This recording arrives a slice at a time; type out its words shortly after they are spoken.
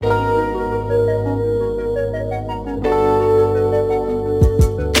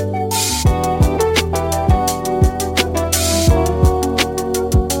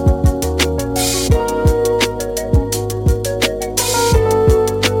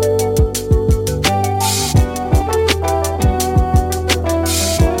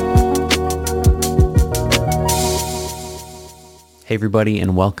everybody,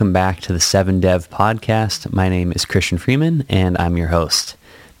 and welcome back to the 7Dev podcast. My name is Christian Freeman, and I'm your host.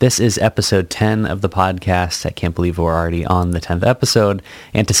 This is episode 10 of the podcast. I can't believe we're already on the 10th episode.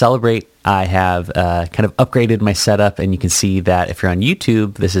 And to celebrate, I have kind of upgraded my setup, and you can see that if you're on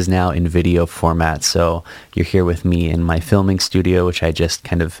YouTube, this is now in video format. So you're here with me in my filming studio, which I just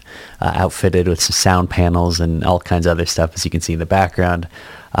kind of outfitted with some sound panels and all kinds of other stuff, as you can see in the background.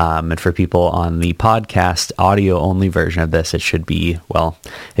 And for people on the podcast audio-only version of this, it should be, well,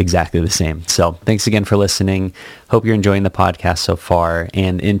 exactly the same. So thanks again for listening. Hope you're enjoying the podcast so far.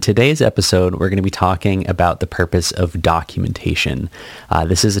 And in today's episode, we're going to be talking about the purpose of documentation.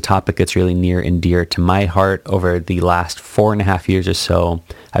 This is a topic that's really near and dear to my heart. Over the last 4.5 years or so,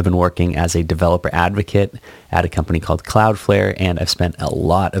 I've been working as a developer advocate at a company called Cloudflare, and I've spent a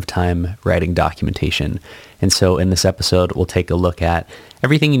lot of time writing documentation. And so in this episode, we'll take a look at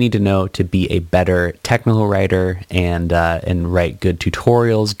everything you need to know to be a better technical writer and write good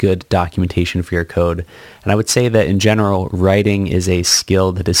tutorials, good documentation for your code. And I would say that in general, writing is a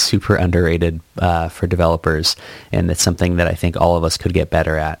skill that is super underrated for developers, and it's something that I think all of us could get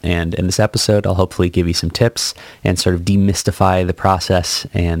better at. And in this episode, I'll hopefully give you some tips and sort of demystify the process.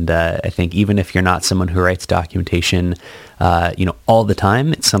 And I think even if you're not someone who writes documentation, all the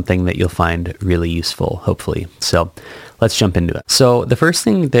time, it's something that you'll find really useful, hopefully. So let's jump into it. So the first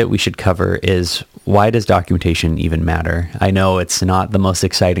thing that we should cover is, why does documentation even matter? I know it's not the most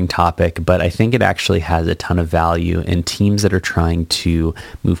exciting topic, but I think it actually has a ton of value in teams that are trying to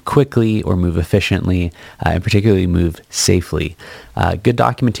move quickly or move efficiently, and particularly move safely. Good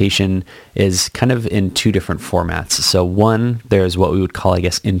documentation is kind of in two different formats. So one, there's what we would call,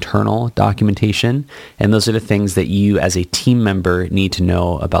 internal documentation. And those are the things that you as a team member need to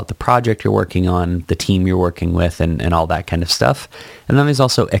know about the project you're working on, the team you're working with, and all that kind of stuff. And then there's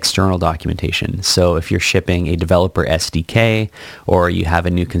also external documentation. So if you're shipping a developer SDK, or you have a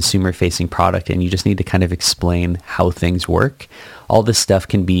new consumer-facing product and you just need to kind of explain how things work, all this stuff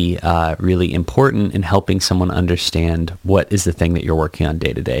can be really important in helping someone understand what is the thing that you're working on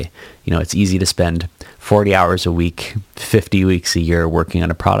day to day. It's easy to spend 40 hours a week, 50 weeks a year working on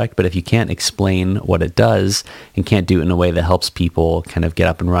a product, but if you can't explain what it does and can't do it in a way that helps people kind of get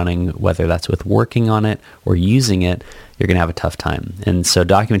up and running, whether that's with working on it or using it, you're going to have a tough time. And so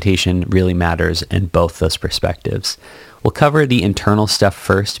documentation really matters in both those perspectives. We'll cover the internal stuff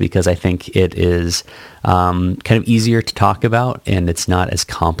first because I think it is kind of easier to talk about, and it's not as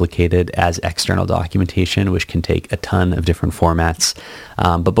complicated as external documentation, which can take a ton of different formats.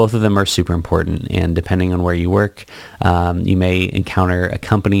 But both of them are super important, and depending on where you work, you may encounter a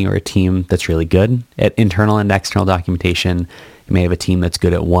company or a team that's really good at internal and external documentation. You may have a team that's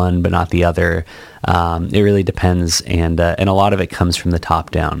good at one but not the other. It really depends, and a lot of it comes from the top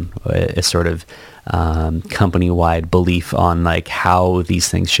down, a sort of company-wide belief on how these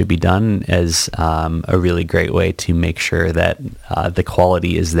things should be done as a really great way to make sure that the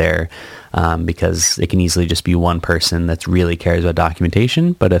quality is there, because it can easily just be one person that really cares about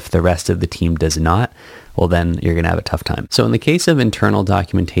documentation, but if the rest of the team does not, well, then you're going to have a tough time. So in the case of internal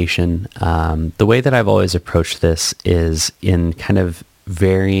documentation, the way that I've always approached this is in kind of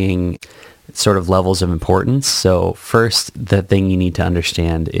varying sort of levels of importance. So first, the thing you need to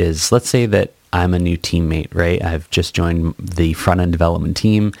understand is, let's say that I'm a new teammate, right? I've just joined the front-end development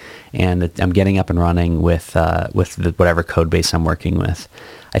team, and I'm getting up and running with whatever code base I'm working with.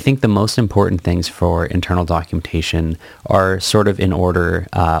 I think the most important things for internal documentation are sort of in order.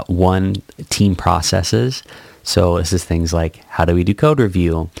 One, team processes. So this is things like, how do we do code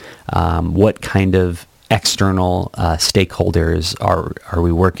review? What kind of external stakeholders are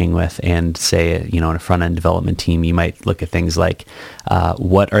we working with? And say, in a front-end development team, you might look at things like,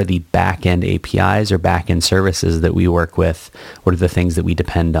 what are the back-end APIs or back-end services that we work with? What are the things that we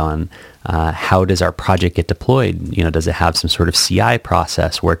depend on? How does our project get deployed? Does it have some sort of CI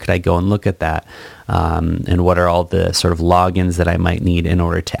process? Where could I go and look at that? And what are all the sort of logins that I might need in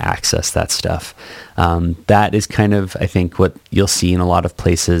order to access that stuff? That is kind of, I think, what you'll see in a lot of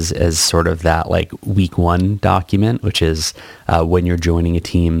places as sort of that week one document, which is when you're joining a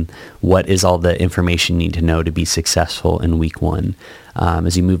team, what is all the information you need to know to be successful in week one?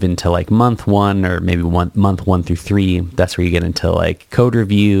 As you move into month one, or maybe month 1 through 3, that's where you get into code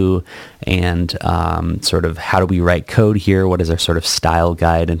review and sort of how do we write code here? What is our sort of style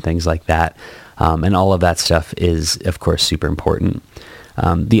guide and things like that? And all of that stuff is, of course, super important.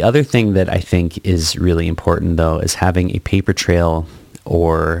 The other thing that I think is really important, though, is having a paper trail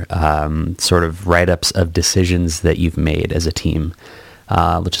or sort of write-ups of decisions that you've made as a team.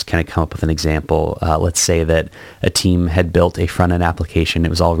 Let's just kind of come up with an example. Let's say that a team had built a front-end application. It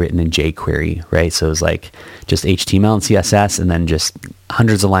was all written in jQuery, right? So it was like just HTML and CSS and then just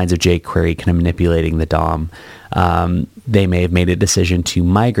hundreds of lines of jQuery kind of manipulating the DOM. They may have made a decision to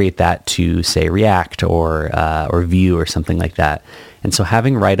migrate that to, say, React or Vue or something like that. And so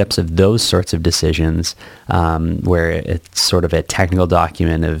having write-ups of those sorts of decisions, where it's sort of a technical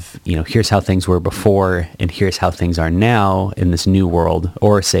document of, here's how things were before and here's how things are now in this new world,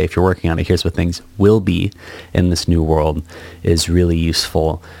 or say if you're working on it, here's what things will be in this new world, is really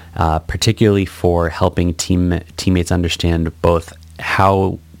useful, particularly for helping teammates understand both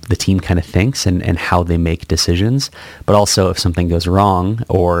how the team kind of thinks and how they make decisions, but also if something goes wrong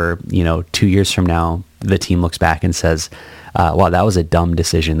or, 2 years from now, the team looks back and says, wow, that was a dumb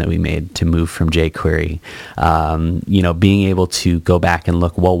decision that we made to move from jQuery. Being able to go back and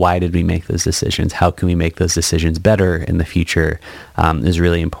look, well, why did we make those decisions? How can we make those decisions better in the future is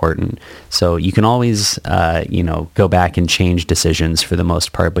really important. So you can always, go back and change decisions for the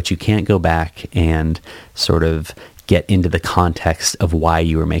most part, but you can't go back and sort of get into the context of why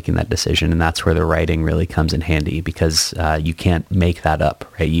you were making that decision. And that's where the writing really comes in handy, because you can't make that up,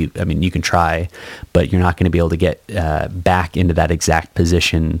 right? You can try, but you're not going to be able to get back into that exact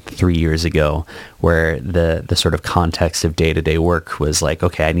position 3 years ago where the sort of context of day-to-day work was like,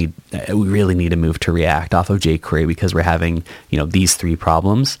 okay, we really need to move to React off of jQuery because we're having, these 3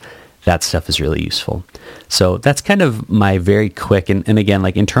 problems. That stuff is really useful. So that's kind of my very quick, and again,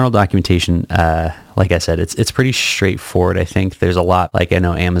 like internal documentation, like I said, it's pretty straightforward. I think there's a lot, like I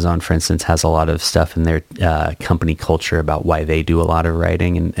know Amazon, for instance, has a lot of stuff in their company culture about why they do a lot of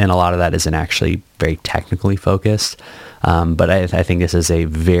writing, and a lot of that isn't actually very technically focused. But I think this is a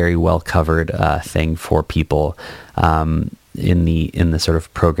very well covered thing for people in the sort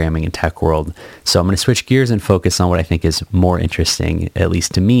of programming and tech world. So I'm going to switch gears and focus on what I think is more interesting, at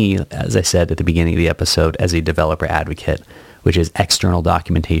least to me, as I said at the beginning of the episode, as a developer advocate, which is external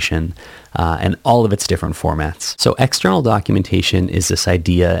documentation and all of its different formats. So external documentation is this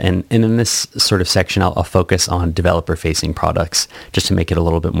idea, and in this sort of section, I'll focus on developer-facing products just to make it a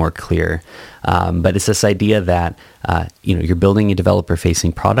little bit more clear. But it's this idea that you're building a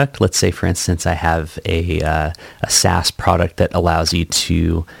developer-facing product. Let's say, for instance, I have a SaaS product that allows you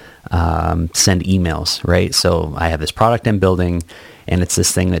to send emails, right? So I have this product I'm building, and it's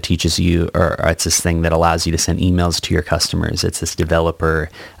this thing that teaches you, or it's this thing that allows you to send emails to your customers. It's this developer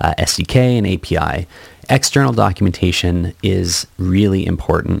SDK and API. External documentation is really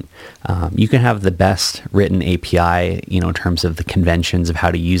important. You can have the best written API, in terms of the conventions of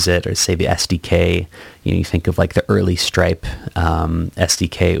how to use it, or say the SDK. You think of like the early Stripe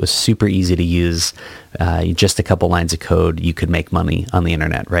SDK. It was super easy to use. Just a couple lines of code, you could make money on the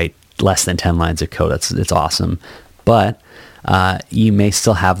internet, right? Less than 10 lines of code. It's awesome. But you may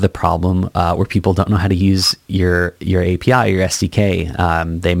still have the problem where people don't know how to use your API, your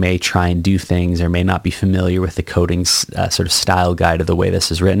SDK. They may try and do things or may not be familiar with the coding sort of style guide of the way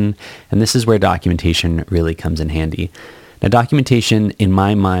this is written. And this is where documentation really comes in handy. Now, documentation, in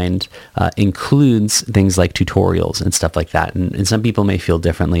my mind, includes things like tutorials and stuff like that. And some people may feel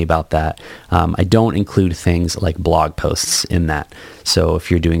differently about that. I don't include things like blog posts in that. So if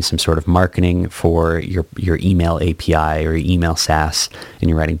you're doing some sort of marketing for your email API or your email SaaS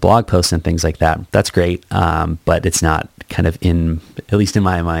and you're writing blog posts and things like that, that's great. But it's not kind of at least in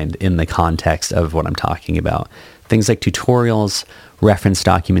my mind, in the context of what I'm talking about. Things like tutorials, reference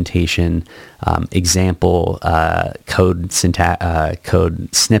documentation, example code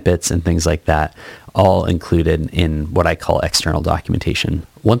snippets, and things like that, all included in what I call external documentation.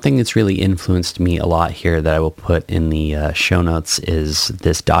 One thing that's really influenced me a lot here that I will put in the show notes is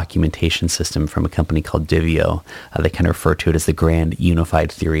this documentation system from a company called Divio. They kind of refer to it as the grand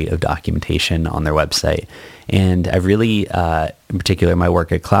unified theory of documentation on their website. And I really, in particular, my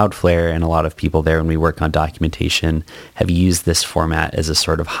work at Cloudflare and a lot of people there when we work on documentation have used this format as a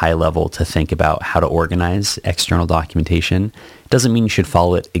sort of high level to think about how to organize external documentation. It doesn't mean you should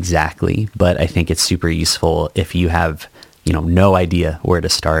follow it exactly, but I think it's super useful if you have no idea where to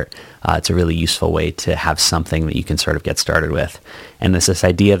start. It's a really useful way to have something that you can sort of get started with. And there's this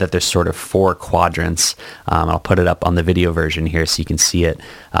idea that there's sort of 4 quadrants. I'll put it up on the video version here so you can see it.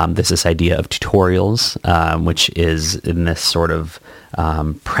 There's this idea of tutorials, which is in this sort of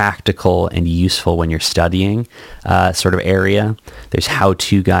practical and useful when you're studying sort of area. There's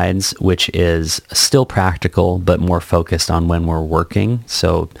how-to guides, which is still practical, but more focused on when we're working.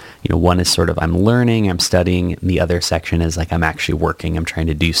 So, one is sort of I'm learning, I'm studying. The other section is is like I'm actually working, I'm trying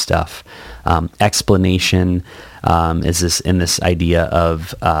to do stuff. Explanation is this idea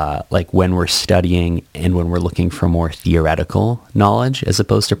of like when we're studying and when we're looking for more theoretical knowledge as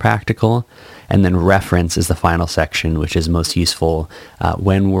opposed to practical. And then reference is the final section, which is most useful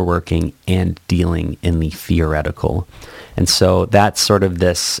when we're working and dealing in the theoretical. And so that's sort of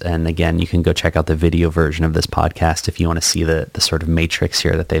this, and again, you can go check out the video version of this podcast if you want to see the sort of matrix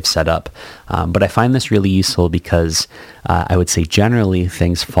here that they've set up. But I find this really useful because I would say generally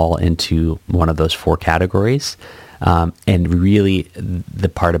things fall into one of those four categories. And really the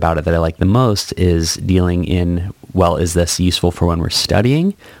part about it that I like the most is dealing in, well, is this useful for when we're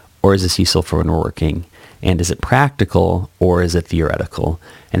studying, or is this useful for when we're working? And is it practical or is it theoretical?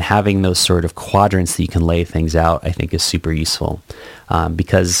 And having those sort of quadrants that you can lay things out, I think is super useful.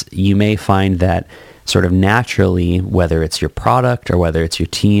 Because you may find that sort of naturally, whether it's your product or whether it's your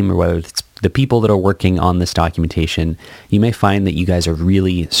team or whether it's the people that are working on this documentation, you may find that you guys are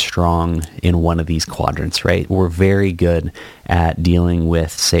really strong in one of these quadrants, right? We're very good at dealing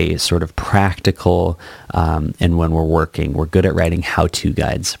with, say, sort of practical, and when we're working, we're good at writing how-to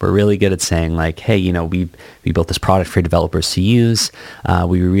guides. We're really good at saying like, hey, we built this product for developers to use.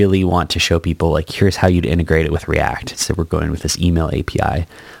 We really want to show people like, here's how you'd integrate it with React. So we're going with this email API.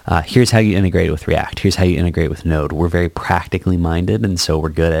 Here's how you integrate it with React. Here's how you integrate with Node. We're very practically minded, and so we're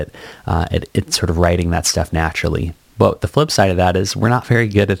good at sort of writing that stuff naturally. But the flip side of that is we're not very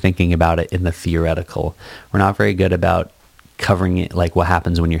good at thinking about it in the theoretical. We're not very good about covering it like what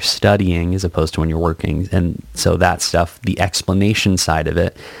happens when you're studying as opposed to when you're working. And so that stuff, the explanation side of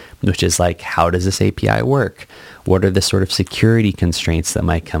it, which is like, how does this API work? What are the sort of security constraints that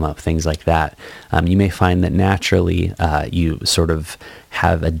might come up? Things like that. You may find that naturally you sort of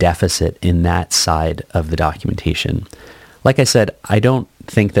have a deficit in that side of the documentation. Like I said, I don't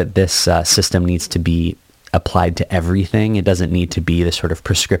think that this system needs to be applied to everything. It doesn't need to be the sort of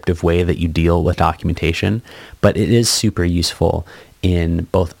prescriptive way that you deal with documentation, but it is super useful in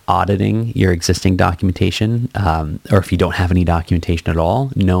both auditing your existing documentation, or if you don't have any documentation at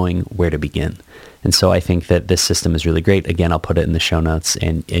all, knowing where to begin. And so I think that this system is really great. Again, I'll put it in the show notes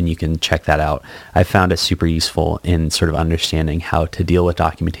and you can check that out. I found it super useful in sort of understanding how to deal with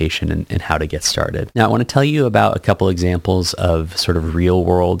documentation and how to get started. Now, I want to tell you about a couple examples of sort of real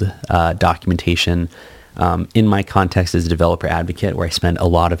world documentation in my context as a developer advocate, where I spend a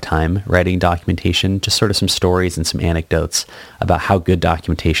lot of time writing documentation, just sort of some stories and some anecdotes about how good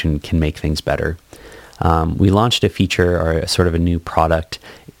documentation can make things better. We launched a feature or sort of a new product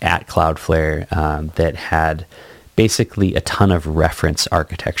at Cloudflare that had basically a ton of reference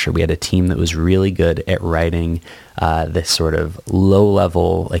architecture. We had a team that was really good at writing this sort of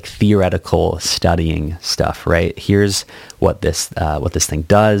low-level, like theoretical studying stuff, right? Here's what this thing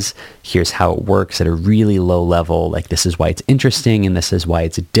does. Here's how it works at a really low level. Like, this is why it's interesting, and this is why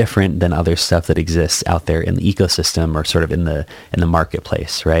it's different than other stuff that exists out there in the ecosystem or sort of in the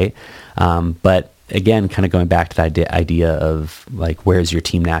marketplace, right? But again, kind of going back to the idea of like, where's your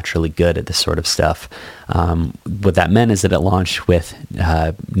team naturally good at this sort of stuff? What that meant is that it launched with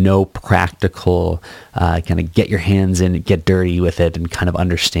no practical kind of get your hands in, get dirty with it, and kind of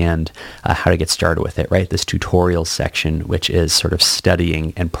understand how to get started with it, right? This tutorial section, which is sort of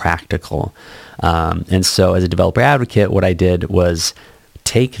studying and practical. And so as a developer advocate, what I did was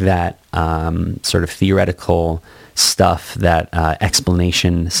take that sort of theoretical stuff, that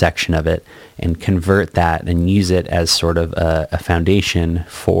explanation section of it, and convert that and use it as sort of a foundation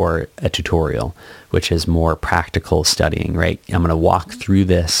for a tutorial, which is more practical studying, right? I'm going to walk through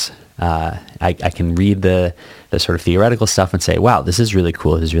this. I can read the sort of theoretical stuff and say, wow, this is really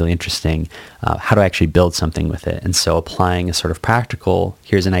cool. This is really interesting. How do I actually build something with it? And so applying a sort of practical,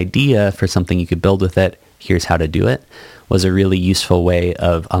 here's an idea for something you could build with it, here's how to do it, was a really useful way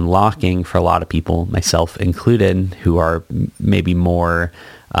of unlocking for a lot of people, myself included, who are maybe more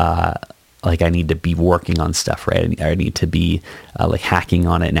like, I need to be working on stuff, right? I need to be like hacking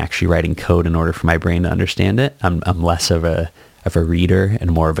on it and actually writing code in order for my brain to understand it. I'm less of a reader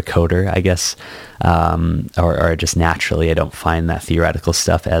and more of a coder, I guess, or just naturally, I don't find that theoretical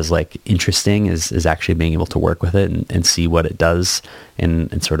stuff as like interesting as actually being able to work with it and see what it does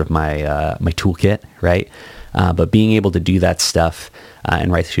in sort of my my toolkit, right? But being able to do that stuff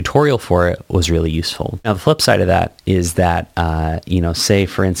and write the tutorial for it was really useful. Now, the flip side of that is that, say,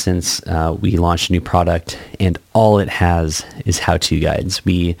 for instance, we launched a new product and all it has is how-to guides.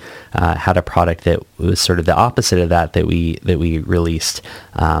 We had a product that was sort of the opposite of that we released,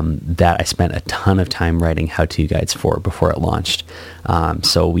 that I spent a ton of time writing how-to guides for before it launched.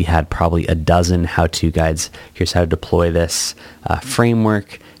 So we had probably a dozen how-to guides. Here's how to deploy this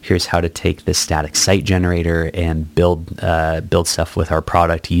framework. here's how to take this static site generator and build stuff with our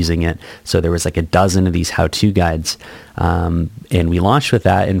product using it. So there was like a dozen of these how-to guides. And we launched with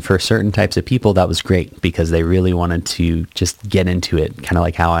that. And for certain types of people, that was great because they really wanted to just get into it, kind of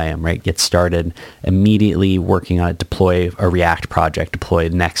like how I am, right? Get started immediately working on it, deploy a React project, deploy a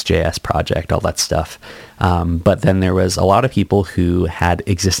Next.js project, all that stuff. But then there was a lot of people who had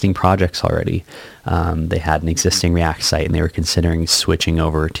existing projects already. They had an existing React site and they were considering switching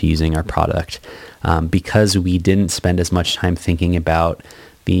over to using our product. Because we didn't spend as much time thinking about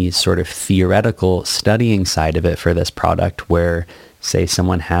the sort of theoretical studying side of it for this product, where say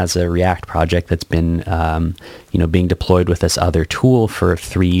someone has a React project that's been being deployed with this other tool for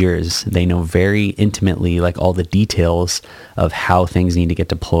 3 years. They know very intimately like all the details of how things need to get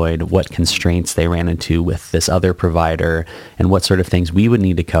deployed, what constraints they ran into with this other provider, and what sort of things we would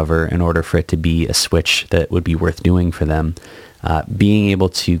need to cover in order for it to be a switch that would be worth doing for them. Being able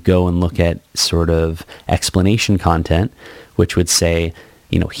to go and look at sort of explanation content, which would say,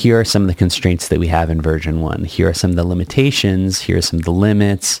 here are some of the constraints that we have in version 1. Here are some of the limitations. Here are some of the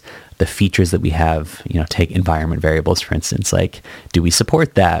limits, the features that we have. Take environment variables, for instance. Like, do we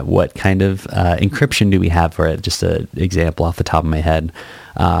support that? What kind of encryption do we have for it? Just an example off the top of my head.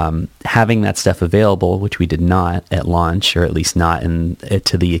 Having that stuff available, which we did not at launch, or at least not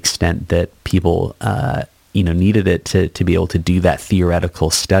to the extent that people needed it to be able to do that theoretical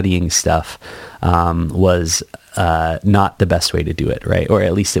studying stuff, was not the best way to do it, right? Or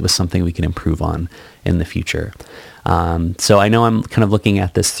at least it was something we can improve on in the future. So I know I'm kind of looking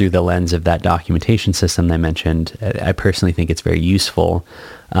at this through the lens of that documentation system that I mentioned. I personally think it's very useful.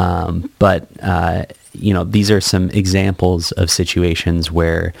 But these are some examples of situations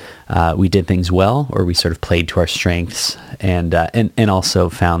where we did things well, or we sort of played to our strengths, and also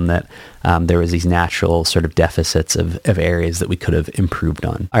found that there was these natural sort of deficits of areas that we could have improved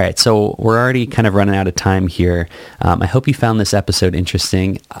on. All right, so we're already kind of running out of time here. I hope you found this episode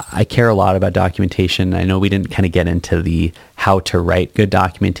interesting. I care a lot about documentation. I know we didn't kind of get into the how to write good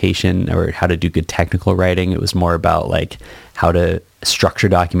documentation or how to do good technical writing. It was more about like how to structure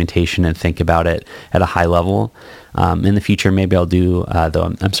documentation and think about it at a high level. In the future, maybe I'll do,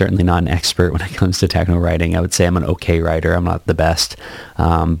 though I'm certainly not an expert when it comes to technical writing. I would say I'm an okay writer. I'm not the best.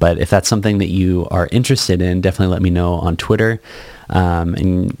 But if that's something that you are interested in, definitely let me know on Twitter.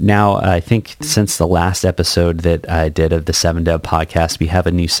 And now I think since the last episode that I did of the 7Dev podcast, we have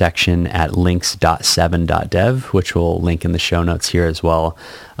a new section at links.7.dev, which we'll link in the show notes here as well,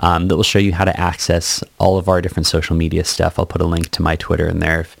 that will show you how to access all of our different social media stuff. I'll put a link to my Twitter in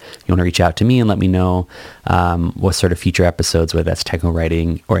there if you want to reach out to me and let me know what sort of future episodes, whether that's technical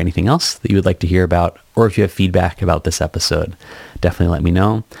writing or anything else that you would like to hear about, or if you have feedback about this episode, definitely let me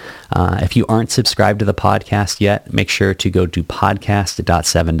know. If you aren't subscribed to the podcast yet, make sure to go to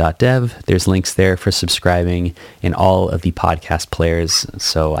podcast.7.dev. There's links there for subscribing in all of the podcast players.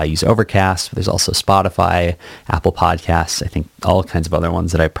 So I use Overcast. There's also Spotify, Apple Podcasts, I think all kinds of other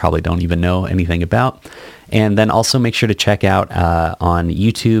ones that I probably don't even know anything about. And then also make sure to check out on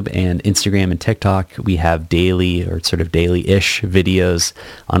YouTube and Instagram and TikTok. We have daily or sort of daily-ish videos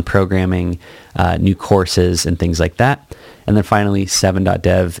on programming, new courses and things like that. And then finally,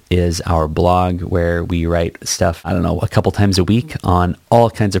 7.dev is our blog where we write stuff, a couple times a week on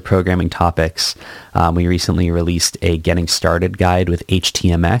all kinds of programming topics. We recently released a getting started guide with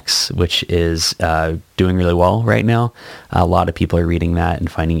HTMX, which is doing really well right now. A lot of people are reading that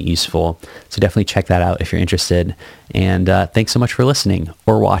and finding it useful. So definitely check that out if you're interested. And thanks so much for listening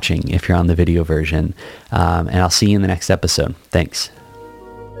or watching if you're on the video version. And I'll see you in the next episode. Thanks.